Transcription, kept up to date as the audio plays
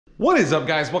What is up,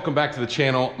 guys? Welcome back to the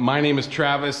channel. My name is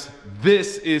Travis.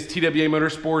 This is TWA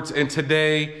Motorsports, and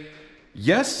today,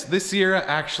 yes, this Sierra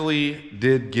actually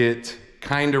did get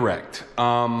kind of wrecked.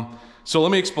 So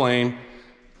let me explain.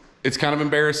 It's kind of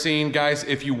embarrassing, guys.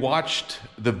 If you watched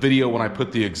the video when I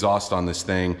put the exhaust on this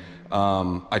thing,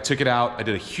 I took it out. I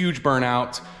did a huge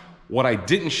burnout. What I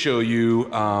didn't show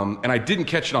you, and I didn't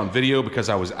catch it on video because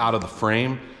I was out of the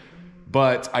frame,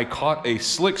 but I caught a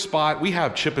slick spot. We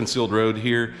have chip and sealed road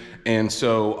here, and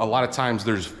so a lot of times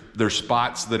there's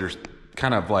spots that are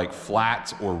kind of like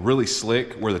flat or really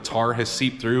slick where the tar has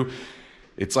seeped through.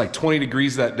 It's like 20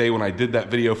 degrees that day when I did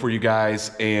that video for you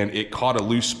guys, and it caught a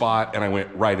loose spot and I went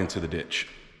right into the ditch.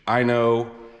 I know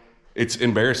it's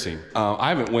embarrassing. I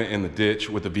haven't went in the ditch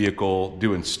with a vehicle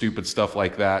doing stupid stuff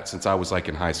like that since I was like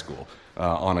in high school,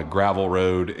 on a gravel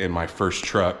road in my first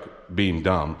truck being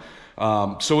dumb.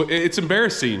 So it's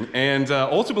embarrassing, and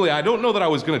ultimately I don't know that I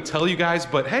was gonna tell you guys,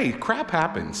 but hey, crap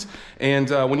happens. And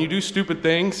when you do stupid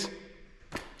things,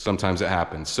 sometimes it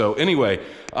happens. So anyway,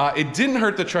 it didn't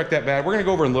hurt the truck that bad. We're gonna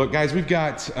go over and look. Guys, we've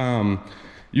got,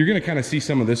 you're gonna kind of see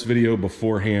some of this video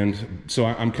beforehand. So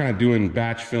I'm kind of doing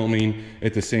batch filming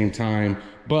at the same time.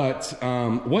 But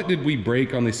what did we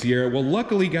break on the Sierra? Well,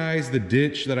 luckily, guys, the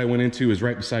ditch that I went into is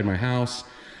right beside my house.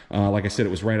 Like I said, it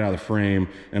was right out of the frame,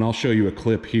 and I'll show you a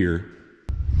clip here.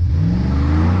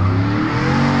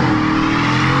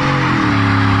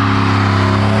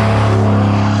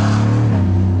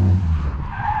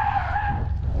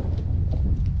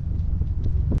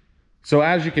 So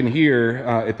as you can hear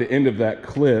at the end of that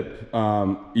clip,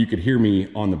 you could hear me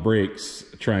on the brakes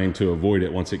trying to avoid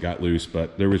it once it got loose,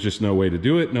 but there was just no way to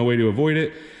do it, no way to avoid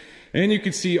it. And you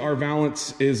can see our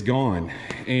valance is gone.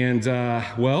 And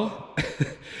well,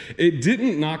 it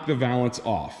didn't knock the valance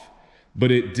off,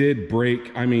 but it did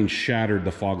break, I mean, shattered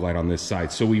the fog light on this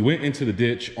side. So we went into the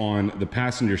ditch on the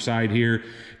passenger side here.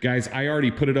 Guys, I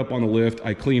already put it up on the lift.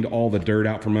 I cleaned all the dirt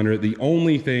out from under it. The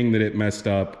only thing that it messed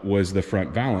up was the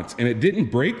front valance. And it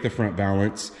didn't break the front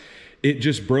valance. It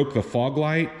just broke the fog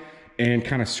light and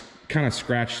kind of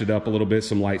scratched it up a little bit,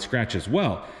 some light scratches.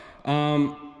 Well,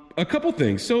 a couple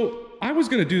things. So I was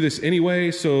going to do this anyway,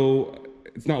 so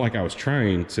it's not like I was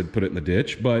trying to put it in the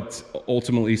ditch, but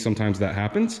ultimately sometimes that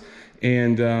happens.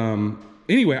 And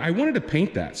anyway, I wanted to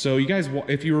paint that. So you guys,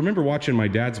 if you remember watching my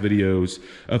dad's videos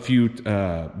a few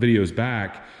videos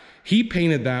back, he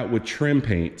painted that with trim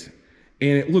paint,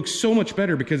 and it looks so much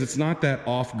better because it's not that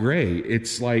off gray.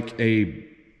 It's like a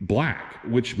black,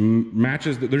 which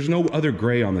matches, there's no other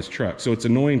gray on this truck. So it's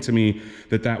annoying to me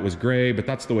that that was gray, but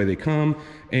that's the way they come.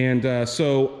 And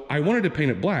so I wanted to paint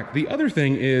it black. The other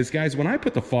thing is, guys, when I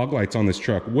put the fog lights on this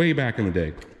truck way back in the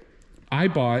day, I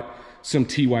bought some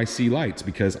TYC lights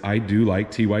because I do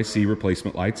like TYC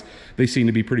replacement lights. They seem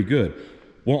to be pretty good.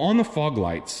 Well, on the fog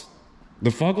lights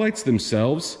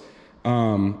themselves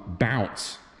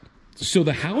bounce. So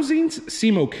the housings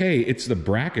seem okay. It's the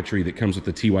bracketry that comes with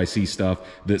the TYC stuff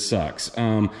that sucks.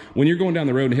 When you're going down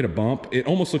the road and hit a bump, it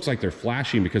almost looks like they're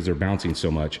flashing because they're bouncing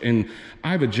so much. And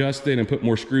I've adjusted and put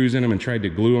more screws in them and tried to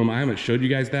glue them. I haven't showed you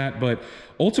guys that, but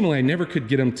ultimately I never could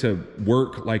get them to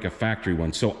work like a factory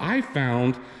one. So I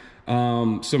found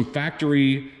some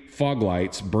factory fog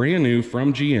lights, brand new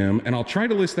from GM, and I'll try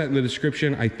to list that in the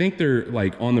description. I think they're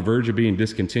like on the verge of being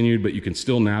discontinued, but you can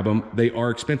still nab them. They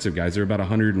are expensive, guys. They're about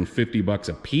 150 bucks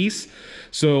a piece.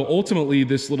 So ultimately,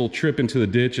 this little trip into the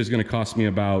ditch is going to cost me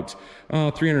about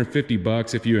 350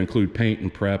 bucks if you include paint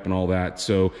and prep and all that.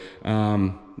 So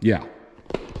yeah,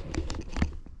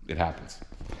 it happens.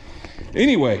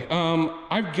 Anyway,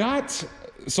 I've got,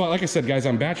 so like I said, guys,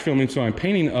 I'm batch filming, so I'm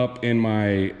painting up in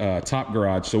my top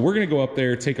garage. So we're gonna go up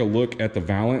there, take a look at the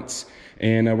valance,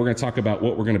 and we're gonna talk about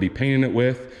what we're gonna be painting it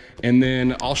with. And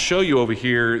then I'll show you over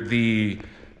here the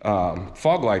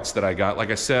fog lights that I got.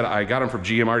 Like I said, I got them from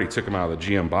GM. I already took them out of the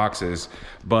GM boxes,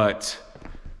 but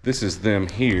this is them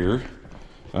here.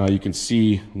 You can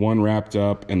see one wrapped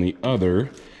up and the other.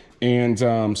 And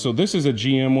so this is a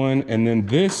GM one, and then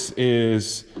this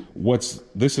is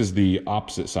the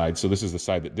opposite side. So this is the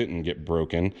side that didn't get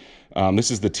broken. This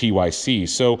is the TYC.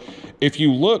 So if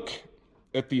you look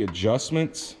at the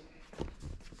adjustments,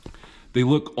 they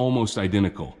look almost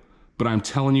identical. But I'm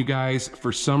telling you guys,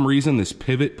 for some reason, this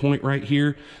pivot point right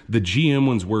here, the GM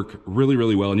ones work really,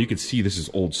 really well. And you can see this is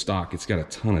old stock. It's got a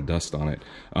ton of dust on it.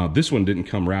 This one didn't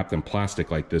come wrapped in plastic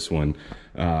like this one.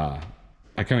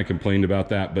 I kind of complained about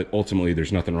that, but ultimately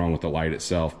there's nothing wrong with the light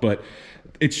itself. But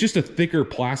it's just a thicker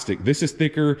plastic. This is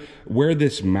thicker. Where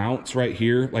this mounts right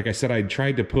here, like I said, I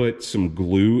tried to put some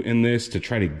glue in this to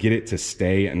try to get it to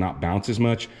stay and not bounce as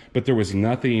much, but there was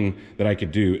nothing that I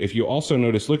could do. If you also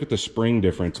notice, look at the spring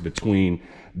difference between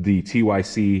the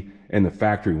TYC and the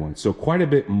factory one. So quite a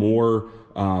bit more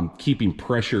keeping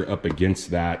pressure up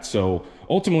against that. So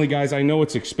ultimately, guys, I know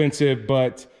it's expensive,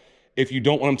 but if you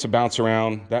don't want them to bounce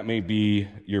around, that may be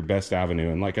your best avenue.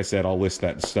 And like I said, I'll list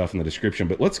that stuff in the description.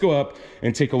 But let's go up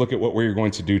and take a look at what we're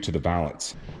going to do to the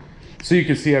valance. So you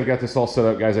can see I've got this all set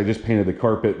up, guys. I just painted the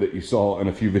carpet that you saw in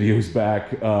a few videos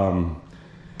back.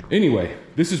 Anyway,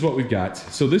 this is what we've got.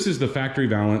 So this is the factory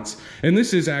valance, and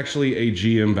this is actually a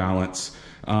GM valance.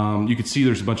 You can see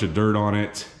there's a bunch of dirt on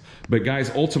it. But guys,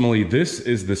 ultimately, this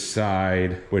is the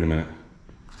side. Wait a minute.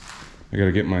 I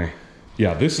gotta get my...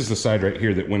 Yeah, this is the side right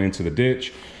here that went into the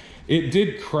ditch. It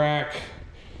did crack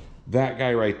that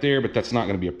guy right there, but that's not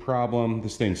gonna be a problem.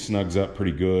 This thing snugs up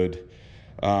pretty good.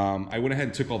 I went ahead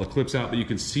and took all the clips out, but you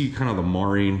can see kind of the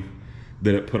marring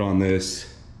that it put on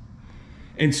this.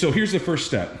 And so here's the first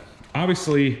step.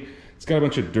 Obviously, it's got a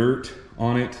bunch of dirt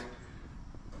on it.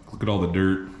 Look at all the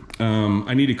dirt.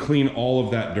 I need to clean all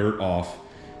of that dirt off.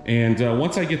 And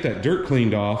once I get that dirt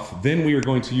cleaned off, then we are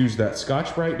going to use that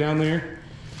Scotch-Brite down there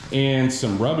and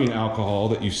some rubbing alcohol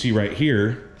that you see right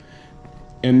here.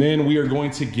 And then we are going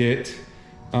to get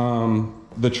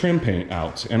the trim paint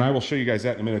out. And I will show you guys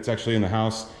that in a minute. It's actually in the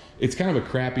house. It's kind of a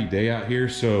crappy day out here,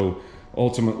 so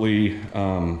ultimately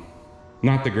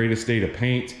not the greatest day to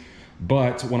paint.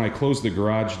 But when I close the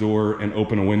garage door and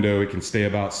open a window, it can stay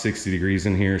about 60 degrees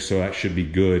in here, so that should be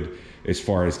good as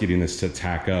far as getting this to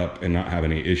tack up and not have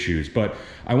any issues. But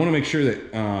I want to make sure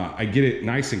that I get it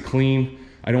nice and clean.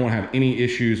 I don't want to have any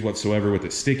issues whatsoever with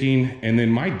it sticking. And then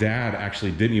my dad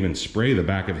actually didn't even spray the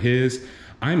back of his.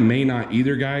 I may not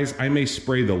either, guys. I may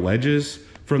spray the ledges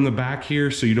from the back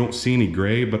here so you don't see any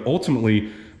gray, but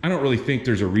ultimately, I don't really think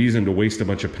there's a reason to waste a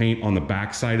bunch of paint on the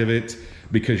back side of it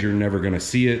because you're never gonna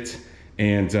see it.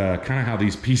 And kind of how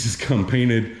these pieces come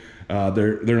painted,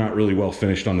 they're not really well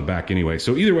finished on the back anyway.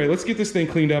 So either way, let's get this thing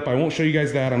cleaned up. I won't show you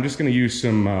guys that. I'm just gonna use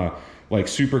some like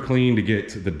super clean to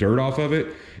get the dirt off of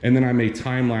it. And then I may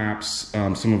time lapse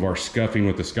some of our scuffing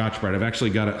with the Scotch-Brite. I've actually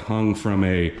got it hung from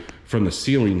the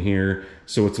ceiling here,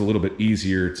 so it's a little bit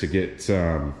easier to get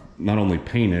not only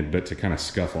painted, but to kind of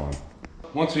scuff on.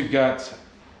 Once we've got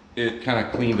it kind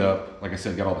of cleaned up, like I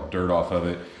said, got all the dirt off of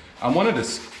it, I'm wanting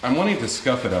to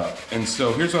scuff it up. And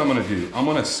so here's what I'm gonna do. I'm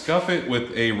gonna scuff it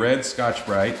with a red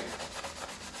Scotch-Brite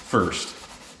first.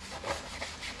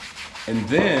 And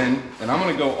then, I'm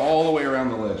gonna go all the way around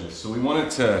the ledges. So we want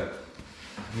it to,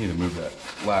 I need to move that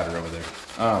ladder over there.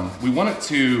 We want it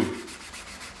to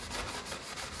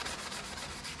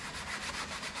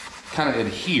kind of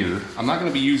adhere. I'm not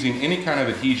gonna be using any kind of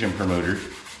adhesion promoter.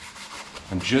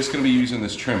 I'm just gonna be using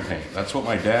this trim paint. That's what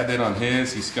my dad did on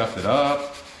his. He scuffed it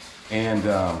up. And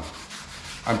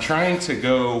I'm trying to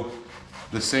go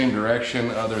the same direction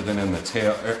other than in the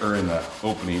tail, or in the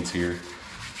openings here.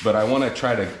 But I wanna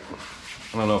try to,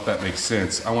 I don't know if that makes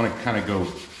sense. I wanna kind of go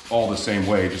all the same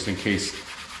way just in case,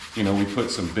 you know, we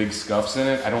put some big scuffs in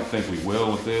it. I don't think we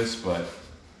will with this, but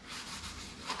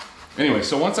anyway,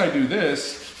 so once I do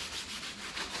this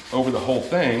over the whole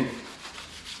thing,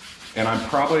 and I'm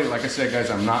probably, like I said, guys,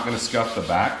 I'm not gonna scuff the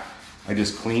back. I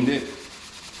just cleaned it,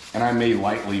 and I may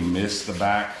lightly miss the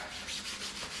back.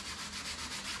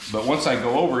 But once I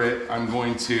go over it, I'm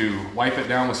going to wipe it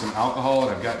down with some alcohol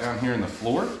that I've got down here in the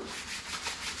floor.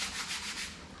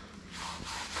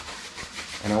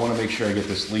 And I wanna make sure I get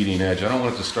this leading edge. I don't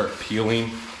want it to start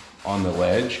peeling on the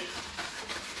ledge.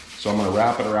 So I'm gonna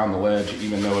wrap it around the ledge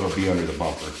even though it'll be under the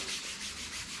bumper.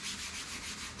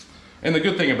 And the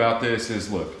good thing about this is,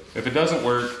 look, if it doesn't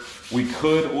work, we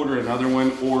could order another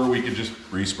one or we could just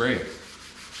respray it.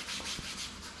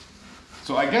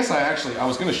 So I guess I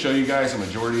was gonna show you guys a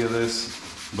majority of this,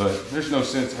 but there's no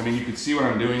sense. I mean, you can see what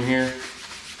I'm doing here.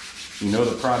 You know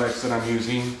the products that I'm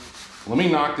using. Let me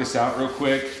knock this out real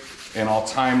quick and I'll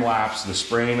time lapse the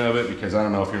spraying of it because I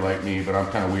don't know if you're like me, but I'm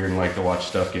kind of weird and like to watch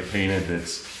stuff get painted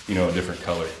that's, you know, a different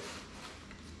color.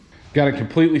 Got it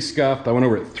completely scuffed. I went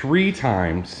over it 3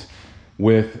 times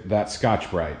with that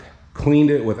Scotch-Brite. Cleaned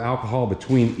it with alcohol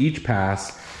between each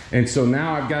pass. And so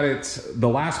now I've got it, the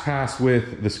last pass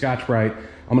with the Scotch-Brite.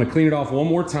 I'm gonna clean it off one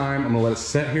more time. I'm gonna let it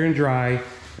set here and dry,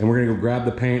 and we're gonna go grab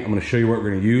the paint. I'm gonna show you what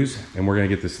we're gonna use, and we're gonna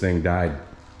get this thing dyed.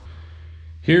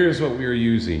 Here's what we are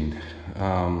using.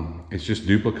 It's just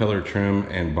Duplicolor trim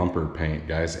and bumper paint,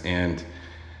 guys. And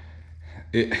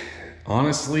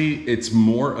honestly, it's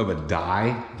more of a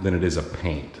dye than it is a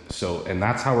paint. So, and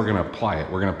that's how we're gonna apply it.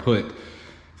 We're gonna put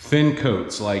thin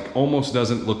coats, like almost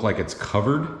doesn't look like it's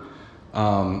covered.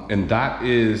 And that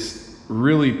is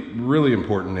really, really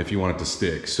important if you want it to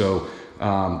stick. So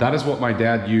that is what my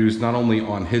dad used, not only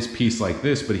on his piece like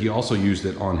this, but he also used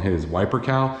it on his wiper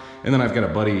cowl. And then I've got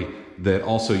a buddy that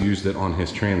also used it on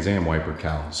his Trans Am wiper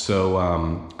cowl. So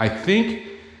I think,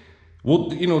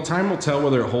 well, you know, time will tell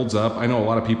whether it holds up. I know a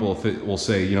lot of people will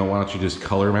say, you know, why don't you just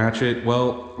color match it?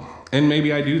 Well, and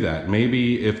maybe I do that.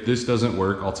 Maybe if this doesn't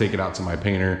work, I'll take it out to my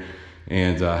painter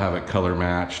and have it color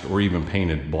matched or even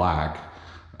painted black.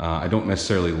 I don't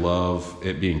necessarily love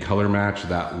it being color matched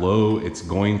that low. It's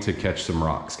going to catch some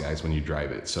rocks, guys, when you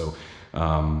drive it. So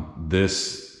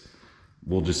this,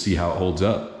 we'll just see how it holds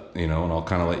up, you know, and I'll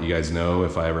kind of let you guys know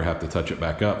if I ever have to touch it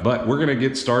back up. But we're gonna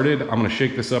get started. I'm gonna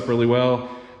shake this up really well.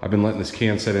 I've been letting this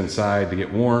can sit inside to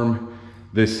get warm.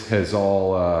 This has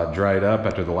all dried up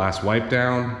after the last wipe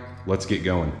down. Let's get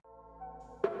going.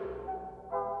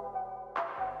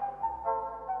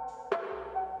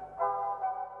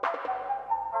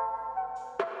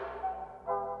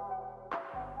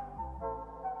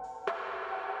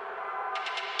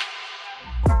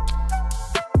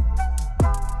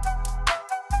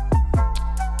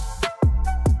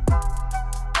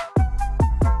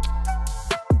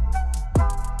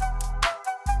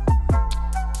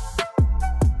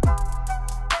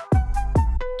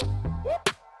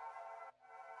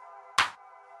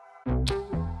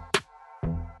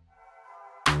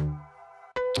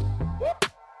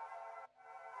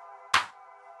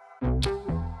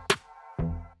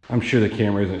 I'm sure the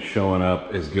camera isn't showing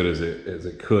up as good as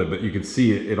it could, but you can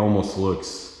see it almost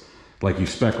looks like you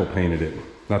speckle painted it.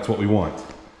 That's what we want.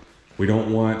 We're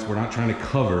not trying to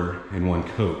cover in one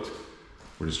coat.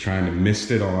 We're just trying to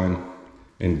mist it on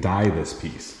and dye this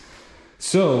piece.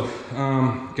 So,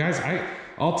 guys,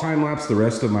 I'll time lapse the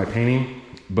rest of my painting,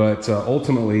 but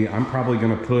ultimately I'm probably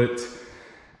gonna put,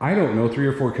 I don't know, 3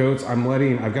 or 4 coats. I've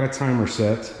got a timer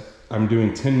set. I'm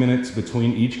doing 10 minutes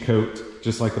between each coat,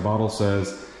 just like the bottle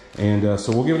says. And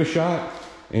so we'll give it a shot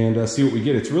and see what we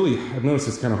get. It's really, I've noticed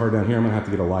it's kind of hard down here. I'm gonna have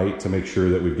to get a light to make sure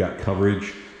that we've got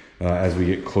coverage as we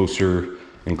get closer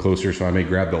and closer. So I may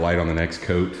grab the light on the next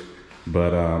coat.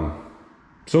 But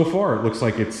so far it looks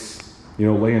like it's, you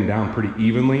know, laying down pretty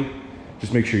evenly.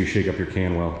 Just make sure you shake up your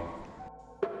can well.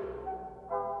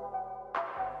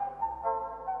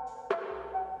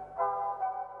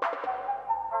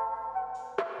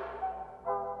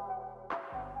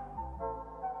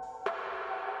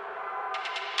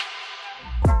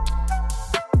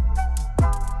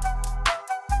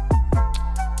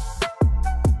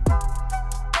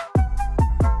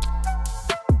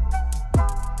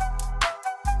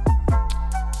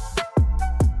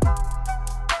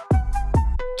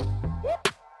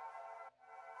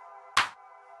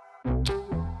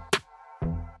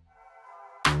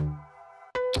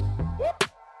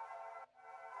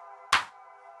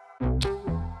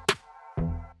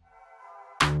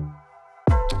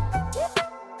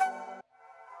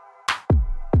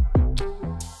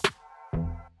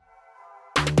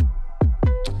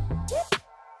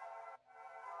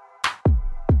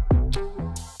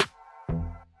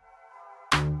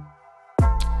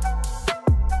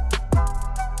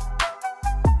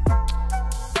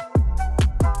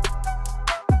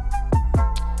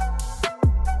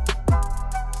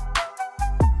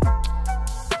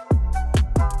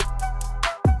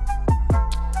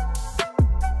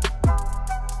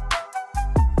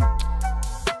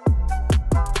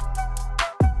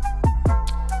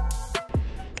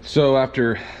 So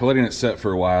after letting it set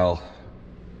for a while,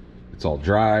 it's all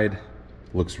dried,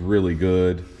 looks really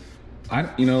good.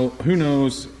 You know, who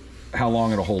knows how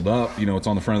long it'll hold up. You know, it's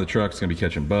on the front of the truck, it's gonna be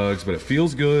catching bugs, but it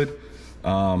feels good.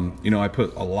 You know, I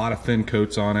put a lot of thin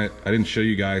coats on it. I didn't show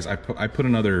you guys, I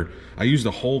used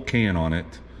the whole can on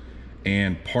it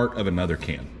and part of another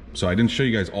can. So I didn't show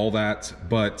you guys all that,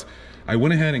 but I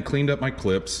went ahead and cleaned up my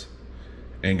clips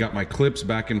and got my clips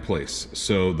back in place.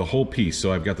 So the whole piece,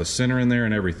 so I've got the center in there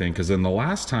and everything, because then the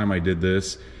last time I did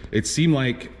this, it seemed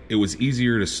like it was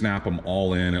easier to snap them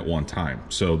all in at one time.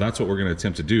 So that's what we're gonna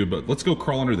attempt to do, but let's go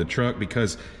crawl under the truck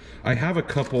because I have a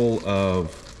couple of,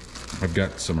 I've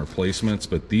got some replacements,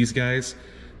 but these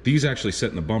actually sit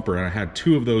in the bumper, and I had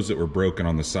 2 of those that were broken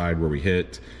on the side where we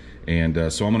hit.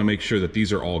 And so I'm gonna make sure that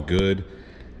these are all good.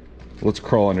 Let's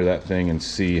crawl under that thing and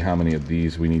see how many of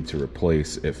these we need to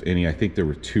replace, if any. I think there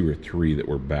were 2 or 3 that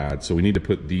were bad. So we need to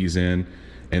put these in.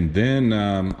 And then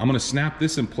I'm gonna snap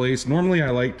this in place. Normally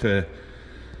I like to,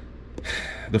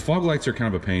 the fog lights are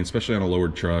kind of a pain, especially on a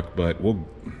lowered truck, but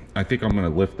I think I'm going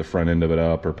to lift the front end of it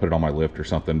up or put it on my lift or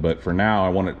something. But for now, I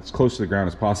want it as close to the ground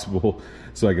as possible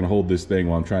so I can hold this thing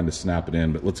while I'm trying to snap it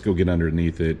in. But let's go get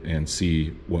underneath it and see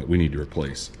what we need to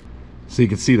replace. So you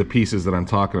can see the pieces that I'm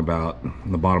talking about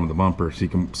in the bottom of the bumper. So you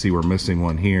can see we're missing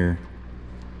one here.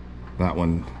 That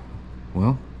one,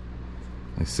 well,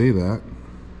 I say that.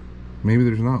 Maybe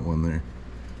there's not one there.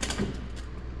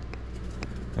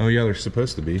 Oh yeah, they're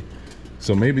supposed to be.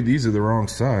 So maybe these are the wrong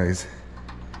size.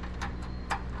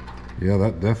 Yeah,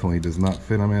 that definitely does not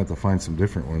fit. I'm gonna have to find some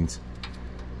different ones.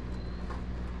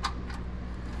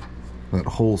 That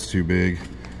hole's too big.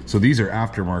 So these are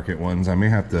aftermarket ones. I may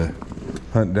have to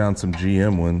hunt down some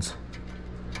GM ones.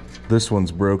 This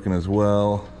one's broken as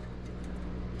well.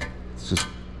 It's just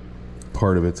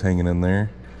part of it's hanging in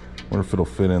there. Wonder if it'll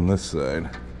fit in this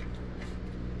side.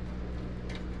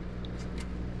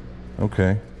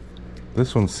 Okay.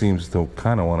 This one seems to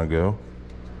kind of want to go.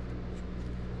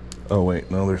 Oh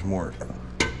wait, no, there's more.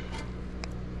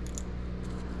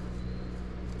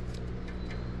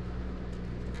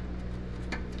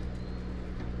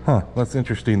 Huh, that's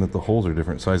interesting that the holes are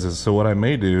different sizes. So what I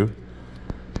may do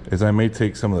is I may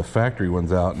take some of the factory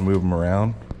ones out and move them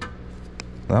around.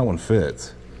 That one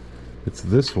fits. It's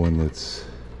this one that's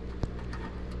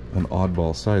an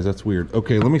oddball size. That's weird.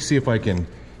 Okay, let me see if I can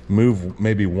move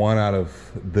maybe one out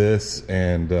of this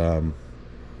and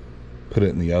put it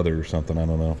in the other or something. I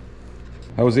don't know.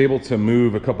 I was able to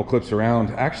move a couple clips around.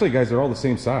 Actually, guys, they're all the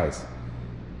same size.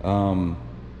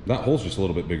 That hole's just a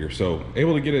little bit bigger, so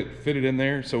able to get it fitted in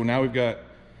there. So now we've got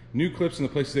new clips in the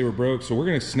places they were broke. So we're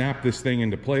gonna snap this thing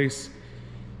into place.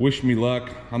 Wish me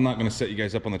luck. I'm not gonna set you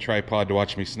guys up on the tripod to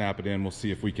watch me snap it in. We'll see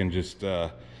if we can just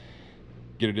get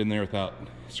it in there without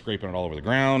scraping it all over the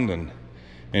ground. And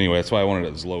anyway, that's why I wanted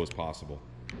it as low as possible.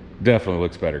 Definitely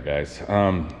looks better, guys.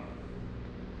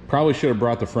 Probably should have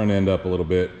brought the front end up a little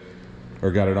bit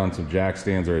or got it on some jack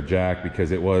stands or a jack,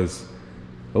 because it was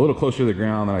a little closer to the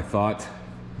ground than I thought.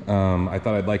 I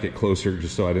thought I'd like it closer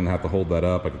just so I didn't have to hold that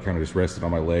up. I could kind of just rest it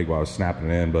on my leg while I was snapping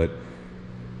it in, but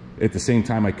at the same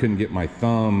time I couldn't get my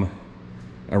thumb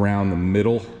around the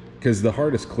middle, because the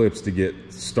hardest clips to get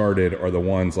started are the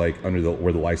ones like under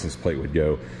where the license plate would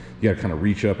go. You got to kind of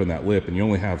reach up in that lip, and you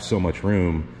only have so much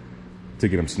room to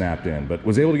get them snapped in. But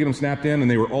was able to get them snapped in, and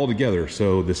they were all together,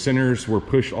 so the centers were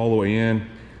pushed all the way in.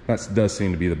 That does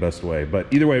seem to be the best way,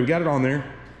 but either way, we got it on there.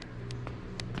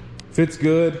 Fits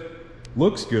good.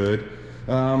 Looks good.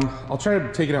 I'll try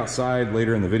to take it outside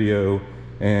later in the video,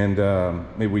 and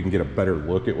maybe we can get a better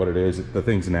look at what it is. The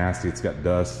thing's nasty. It's got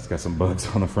dust. It's got some bugs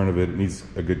on the front of it. It needs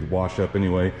a good wash up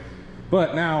anyway.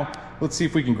 But now let's see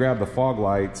if we can grab the fog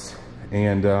lights,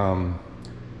 and I'm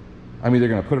either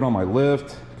going to put it on my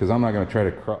lift, because I'm not going to try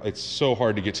to it's so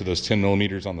hard to get to those 10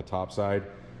 millimeters on the top side.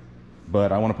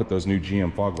 But I want to put those new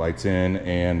GM fog lights in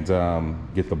and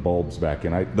get the bulbs back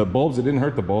in. The bulbs, it didn't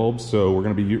hurt the bulbs, so we're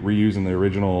going to be reusing the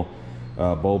original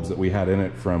bulbs that we had in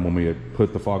it from when we had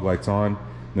put the fog lights on.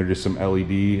 They're just some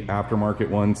LED aftermarket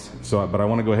ones. So, but I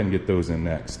want to go ahead and get those in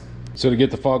next. So to get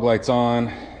the fog lights on,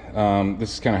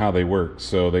 this is kind of how they work.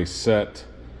 So they set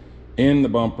in the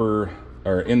bumper,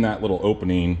 or in that little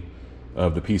opening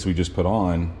of the piece we just put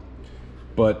on,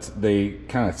 but they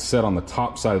kind of set on the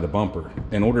top side of the bumper.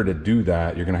 In order to do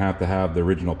that, you're going to have the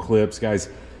original clips. Guys,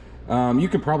 you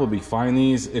could probably find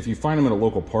these. If you find them at a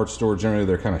local parts store, generally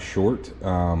they're kind of short.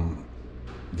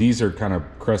 These are kind of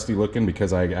crusty looking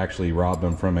because I actually robbed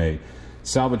them from a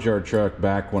salvage yard truck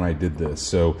back when I did this.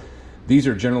 So these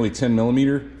are generally 10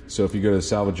 millimeter. So if you go to the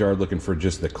salvage yard looking for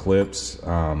just the clips,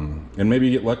 and maybe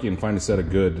you get lucky and find a set of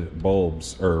good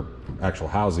bulbs or actual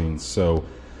housings. So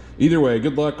either way,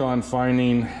 good luck on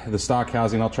finding the stock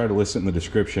housing. I'll try to list it in the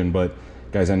description, but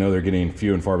guys, I know they're getting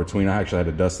few and far between. I actually had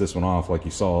to dust this one off like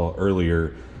you saw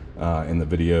earlier in the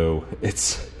video.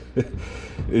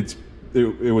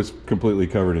 It was completely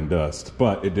covered in dust,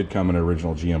 but it did come in an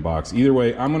original GM box. Either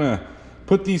way, I'm gonna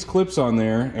put these clips on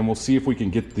there and we'll see if we can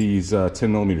get these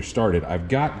 10 millimeter started. I've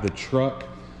got the truck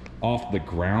off the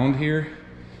ground here,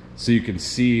 so you can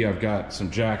see I've got some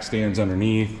jack stands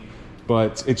underneath,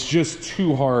 but it's just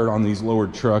too hard on these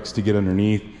lowered trucks to get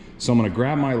underneath. So I'm gonna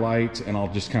grab my light and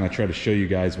I'll just kind of try to show you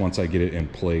guys once I get it in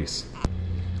place.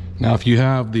 Now, if you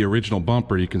have the original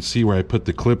bumper, you can see where I put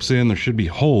the clips in. There should be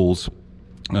holes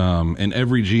in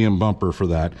every GM bumper for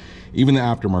that. Even the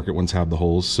aftermarket ones have the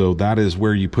holes. So that is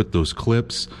where you put those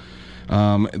clips.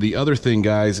 The other thing,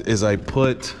 guys, is I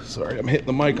put, sorry, I'm hitting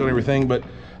the mic on everything, but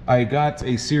I got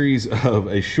a series of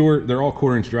a short, they're all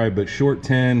 1/4 inch drive, but short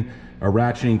 10, a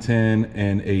ratcheting 10,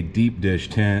 and a deep dish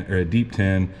 10, or a deep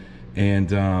 10.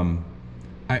 And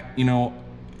you know,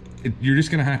 you're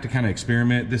just gonna have to kind of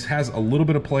experiment. This has a little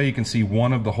bit of play. You can see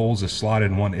one of the holes is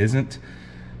slotted and one isn't.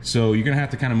 So you're gonna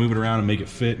have to kind of move it around and make it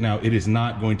fit. Now, it is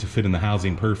not going to fit in the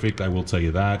housing perfect, I will tell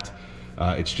you that.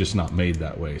 It's just not made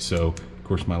that way. So, of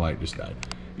course, my light just died.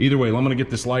 Either way, I'm gonna get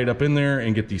this light up in there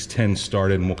and get these 10s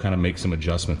started, and we'll kind of make some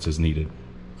adjustments as needed.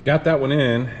 Got that one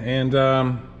in, and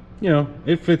you know,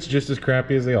 it fits just as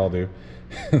crappy as they all do.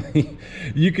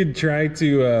 You could try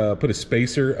to put a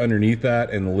spacer underneath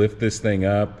that and lift this thing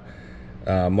up,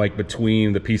 like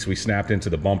between the piece we snapped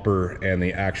into the bumper and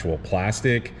the actual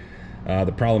plastic.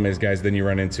 The problem is, guys, then you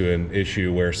run into an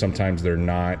issue where sometimes they're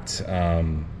not,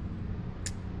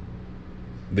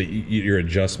 your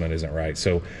adjustment isn't right.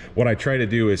 So what I try to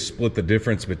do is split the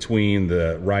difference between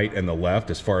the right and the left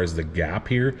as far as the gap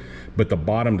here, but the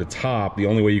bottom to top, the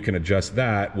only way you can adjust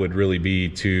that would really be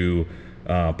to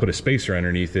put a spacer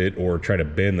underneath it or try to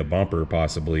bend the bumper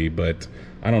possibly. But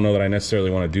I don't know that I necessarily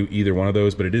want to do either one of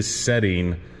those, but it is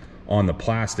setting on the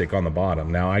plastic on the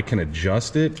bottom. Now I can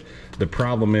adjust it. The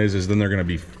problem is then they're going to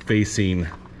be facing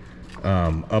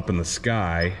up in the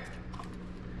sky.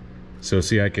 So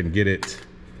see, I can get it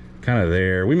kind of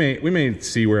there. We may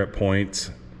see where it points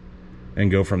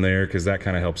and go from there, because that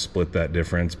kind of helps split that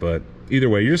difference. But either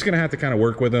way, you're just gonna have to kind of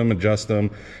work with them, adjust them.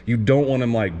 You don't want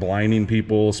them like blinding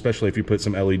people, especially if you put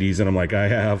some LEDs in them like I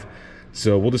have.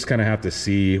 So we'll just kind of have to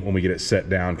see when we get it set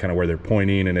down kind of where they're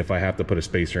pointing, and if I have to put a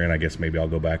spacer in, I guess maybe I'll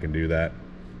go back and do that.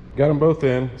 Got them both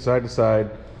in side to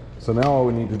side. So now all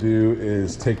we need to do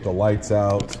is take the lights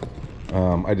out.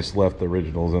 I just left the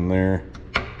originals in there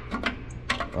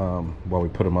while we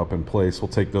put them up in place. We'll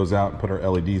take those out and put our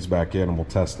LEDs back in, and we'll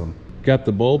test them. Got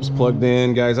the bulbs plugged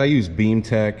in, guys. I use Beam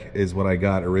Tech is what I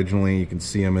got originally. You can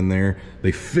see them in there.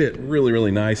 They fit really,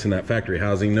 really nice in that factory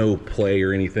housing. No play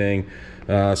or anything.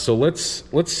 So let's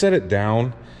set it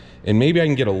down, and maybe I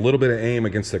can get a little bit of aim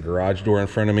against the garage door in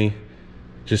front of me,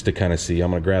 just to kind of see.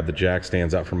 I'm gonna grab the jack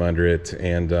stands out from under it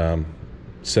and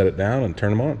set it down and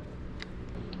turn them on.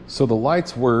 So the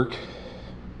lights work.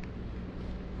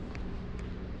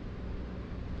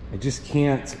 I just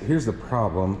can't, here's the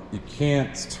problem. You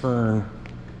can't turn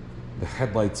the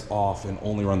headlights off and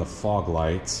only run the fog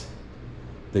lights.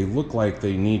 They look like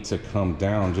they need to come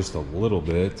down just a little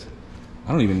bit.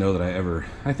 I don't even know that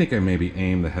I think I maybe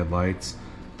aimed the headlights.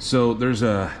 So there's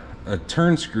a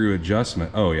turn screw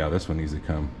adjustment. Oh yeah, this one needs to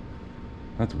come.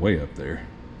 That's way up there.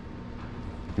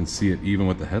 You can see it even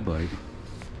with the headlight.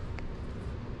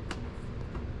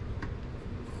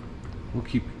 We'll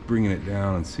keep bringing it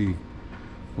down and see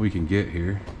what we can get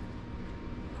here.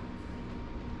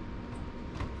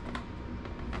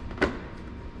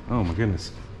 Oh my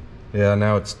goodness. Yeah,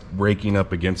 now it's raking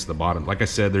up against the bottom. Like I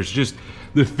said, there's just,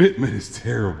 the fitment is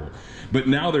terrible. But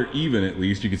now they're even at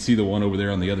least. You can see the one over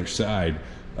there on the other side.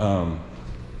 I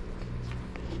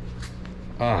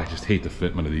just hate the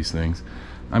fitment of these things.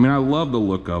 I mean, I love the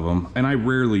look of them, and I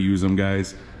rarely use them,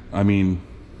 guys. I mean,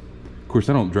 of course,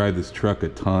 I don't drive this truck a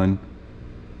ton,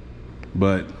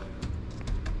 but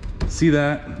see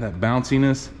that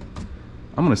bounciness?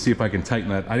 I'm gonna see if I can tighten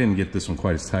that. I didn't get this one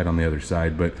quite as tight on the other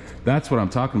side, but that's what I'm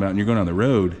talking about. And you're going on the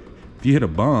road, if you hit a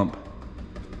bump,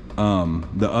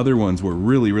 the other ones were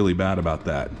really, really bad about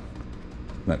that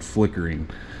flickering.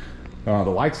 The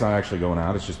light's not actually going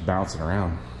out, it's just bouncing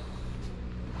around.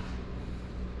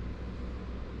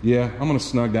 Yeah, I'm gonna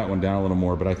snug that one down a little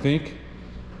more, but I think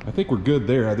we're good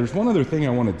there. There's one other thing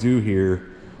I want to do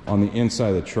here on the inside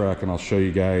of the truck, and I'll show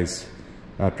you guys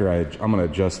after I'm gonna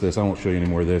adjust this. I won't show you any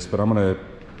more of this, but I'm gonna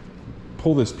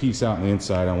pull this piece out on the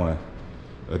inside. I want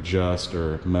to adjust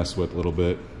or mess with a little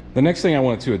bit. The next thing I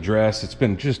wanted to address, it's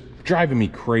been just driving me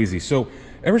crazy. So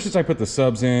ever since I put the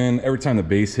subs in, every time the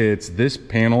bass hits, this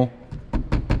panel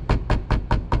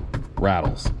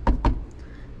rattles.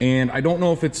 And I don't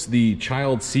know if it's the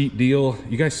child seat deal.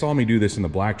 You guys saw me do this in the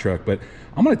black truck, but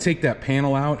I'm gonna take that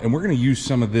panel out, and we're gonna use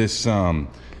some of this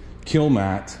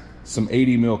kilmat, some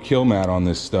 80 mil kilmat on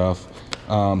this stuff,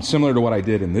 similar to what I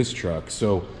did in this truck.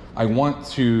 So I want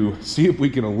to see if we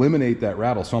can eliminate that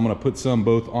rattle. So I'm gonna put some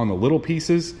both on the little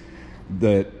pieces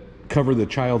that cover the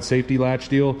child safety latch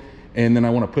deal, and then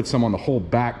I wanna put some on the whole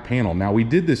back panel. Now, we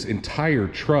did this entire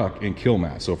truck in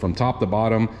kilmat, so from top to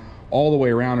bottom, all the way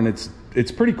around, and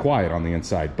it's pretty quiet on the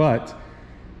inside, but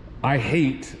I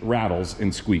hate rattles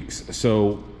and squeaks.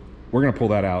 So we're gonna pull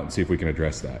that out and see if we can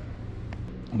address that.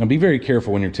 Now, be very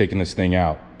careful when you're taking this thing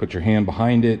out. Put your hand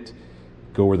behind it,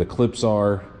 go where the clips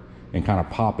are, and kind of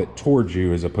pop it towards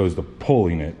you as opposed to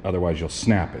pulling it. Otherwise, you'll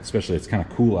snap it, especially it's kind of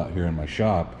cool out here in my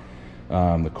shop.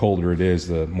 The colder it is,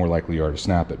 the more likely you are to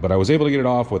snap it. But I was able to get it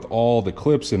off with all the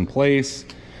clips in place.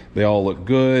 They all look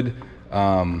good.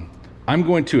 I I'm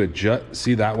going to adjust,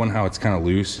 see that one, how it's kind of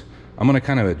loose? I'm gonna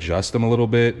kind of adjust them a little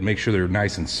bit, make sure they're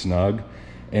nice and snug.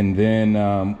 And then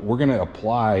we're gonna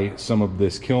apply some of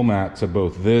this kilmat to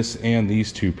both this and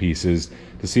these two pieces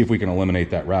to see if we can eliminate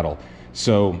that rattle.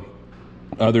 So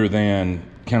other than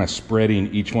kind of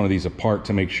spreading each one of these apart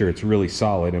to make sure it's really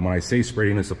solid, and when I say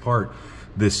spreading this apart,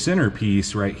 this center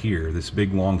piece right here, this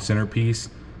big long center piece,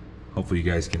 hopefully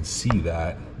you guys can see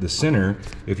that. The center,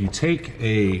 if you take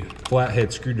a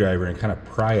flathead screwdriver and kind of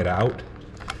pry it out,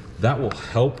 that will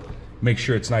help make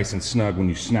sure it's nice and snug when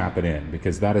you snap it in,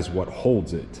 because that is what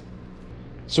holds it.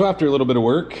 So after a little bit of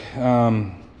work,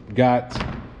 got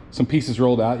some pieces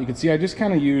rolled out. You can see I just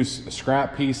kind of use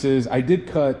scrap pieces. I did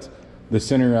cut the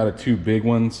center out of two big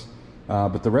ones,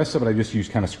 but the rest of it I just used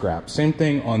kind of scrap. Same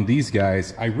thing on these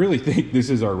guys. I really think this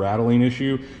is our rattling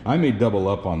issue. I may double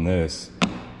up on this,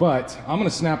 but I'm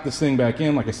gonna snap this thing back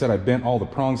in. Like I said, I bent all the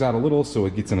prongs out a little so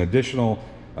it gets an additional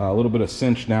little bit of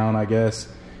cinch down, I guess.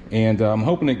 And I'm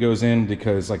hoping it goes in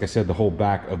because, like I said, the whole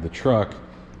back of the truck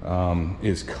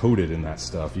is coated in that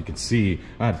stuff. You can see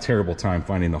I had a terrible time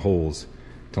finding the holes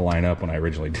to line up when I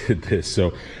originally did this.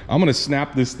 So I'm gonna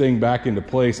snap this thing back into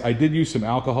place. I did use some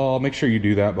alcohol. Make sure you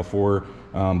do that before.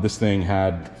 This thing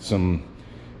had some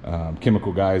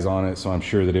chemical guys on it, so I'm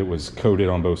sure that it was coated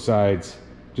on both sides.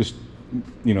 Just,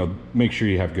 you know, make sure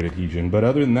you have good adhesion. But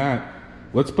other than that,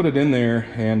 let's put it in there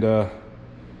and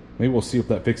maybe we'll see if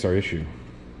that fixes our issue.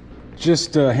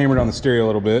 Just hammered on the stereo a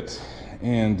little bit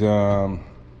and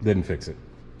didn't fix it.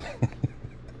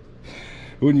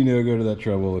 Wouldn't you know, go to that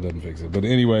trouble, it doesn't fix it. But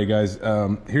anyway, guys,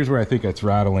 here's where I think it's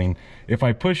rattling. If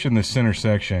I push in the center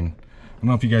section, I don't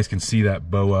know if you guys can see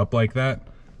that bow up like that.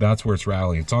 That's where it's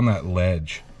rattling. It's on that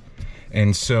ledge.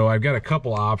 And so I've got a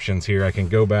couple options here. I can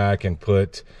go back and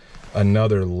put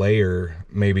another layer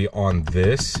maybe on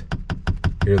this.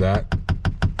 Hear that?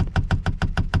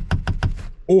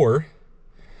 Or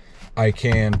I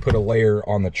can put a layer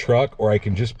on the truck, or I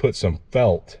can just put some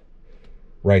felt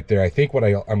right there. I think what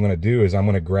I'm going to do is I'm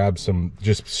going to grab some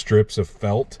just strips of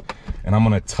felt and I'm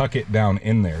going to tuck it down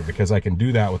in there, because I can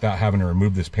do that without having to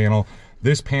remove this panel.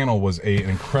 This panel was an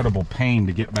incredible pain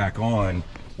to get back on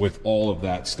with all of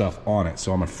that stuff on it.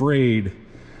 So I'm afraid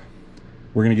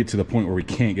we're going to get to the point where we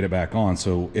can't get it back on.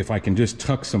 So if I can just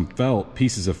tuck some felt,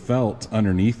 pieces of felt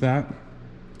underneath that,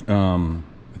 I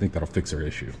think that'll fix our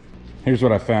issue. Here's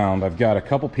what I found. I've got a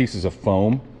couple pieces of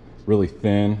foam, really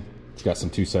thin. It's got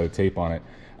some two-sided tape on it.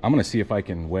 I'm gonna see if I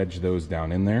can wedge those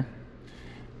down in there.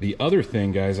 The other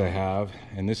thing, guys, I have,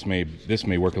 and this may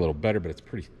work a little better, but it's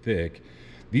pretty thick.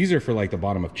 These are for like the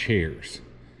bottom of chairs.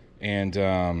 And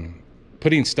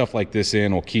putting stuff like this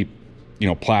in will keep, you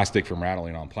know, plastic from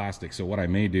rattling on plastic. So what I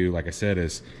may do, like I said,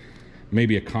 is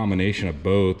maybe a combination of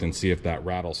both and see if that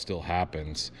rattle still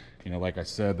happens. You know, like I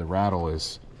said, the rattle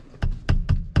is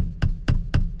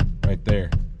right there.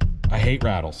 I hate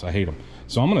rattles, I hate them.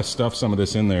 So I'm gonna stuff some of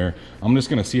this in there. I'm just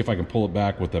gonna see if I can pull it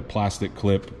back with a plastic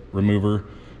clip remover,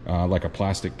 like a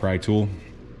plastic pry tool.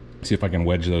 See if I can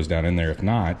wedge those down in there. If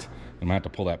not, I'm gonna have to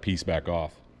pull that piece back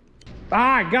off.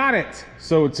 Ah, I got it.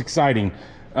 So it's exciting.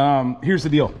 Here's the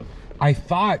deal. I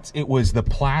thought it was the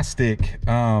plastic,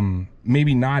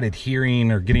 maybe not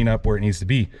adhering or getting up where it needs to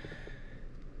be.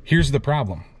 Here's the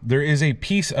problem. There is a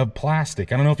piece of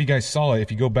plastic. I don't know if you guys saw it.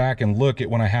 If you go back and look at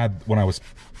when I was,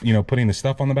 you know, putting the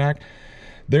stuff on the back,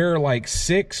 there are like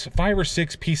 5 or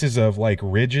 6 pieces of like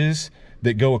ridges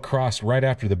that go across right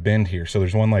after the bend here. So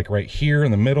there's one like right here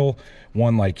in the middle,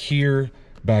 one like here,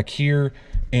 back here,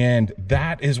 and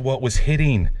that is what was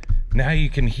hitting. Now you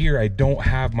can hear I don't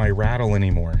have my rattle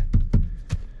anymore.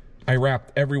 I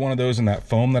wrapped every one of those in that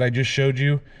foam that I just showed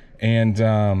you, and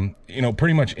you know,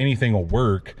 pretty much anything will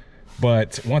work.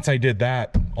 But once I did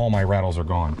that, all my rattles are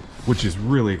gone, which is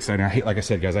really exciting. I hate, like I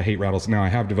said, guys, I hate rattles. Now I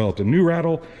have developed a new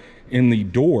rattle in the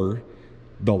door,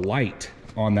 the light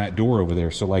on that door over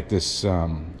there. So like this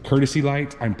courtesy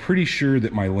light, I'm pretty sure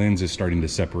that my lens is starting to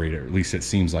separate it, or at least it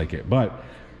seems like it. But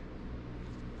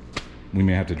we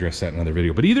may have to address that in another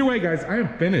video. But either way, guys, I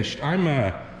am finished. I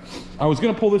was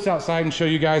gonna pull this outside and show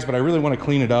you guys, but I really wanna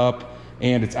clean it up,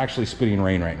 and it's actually spitting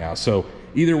rain right now. So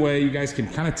either way, you guys can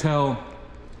kind of tell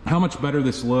how much better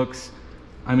this looks.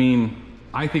 I mean,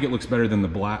 I think it looks better than the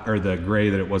black or the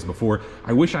gray that it was before.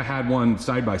 I wish I had one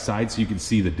side by side so you could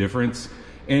see the difference.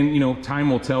 And you know, time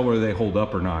will tell whether they hold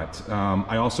up or not.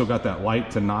 I also got that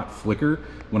light to not flicker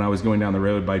when I was going down the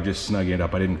road by just snugging it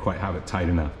up. I didn't quite have it tight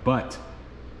enough, but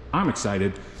I'm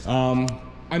excited.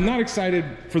 I'm not excited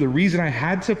for the reason I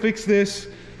had to fix this,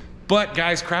 but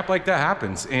guys, crap like that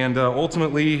happens. And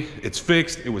ultimately it's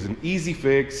fixed. It was an easy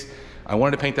fix. I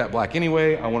wanted to paint that black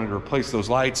anyway. I wanted to replace those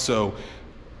lights. So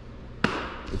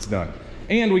it's done.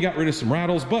 And we got rid of some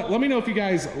rattles, but let me know if you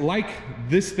guys like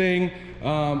this thing.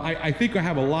 I think I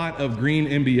have a lot of green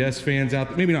NBS fans out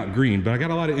there. Maybe not green, but I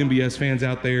got a lot of NBS fans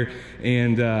out there.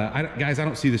 And guys, I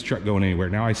don't see this truck going anywhere.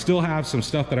 Now, I still have some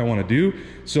stuff that I want to do,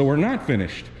 so we're not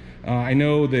finished. I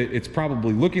know that it's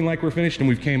probably looking like we're finished and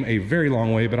we've came a very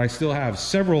long way, but I still have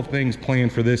several things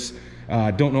planned for this.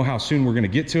 Don't know how soon we're gonna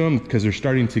get to them because they're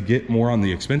starting to get more on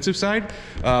the expensive side,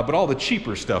 but all the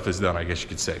cheaper stuff is done, I guess you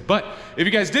could say. But if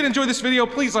you guys did enjoy this video,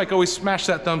 please, like always, smash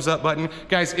that thumbs up button.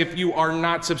 Guys, if you are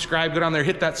not subscribed, go down there,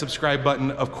 hit that subscribe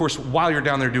button. Of course, while you're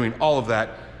down there doing all of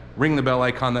that, ring the bell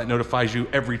icon that notifies you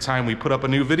every time we put up a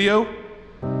new video,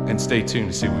 and stay tuned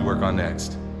to see what we work on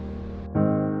next.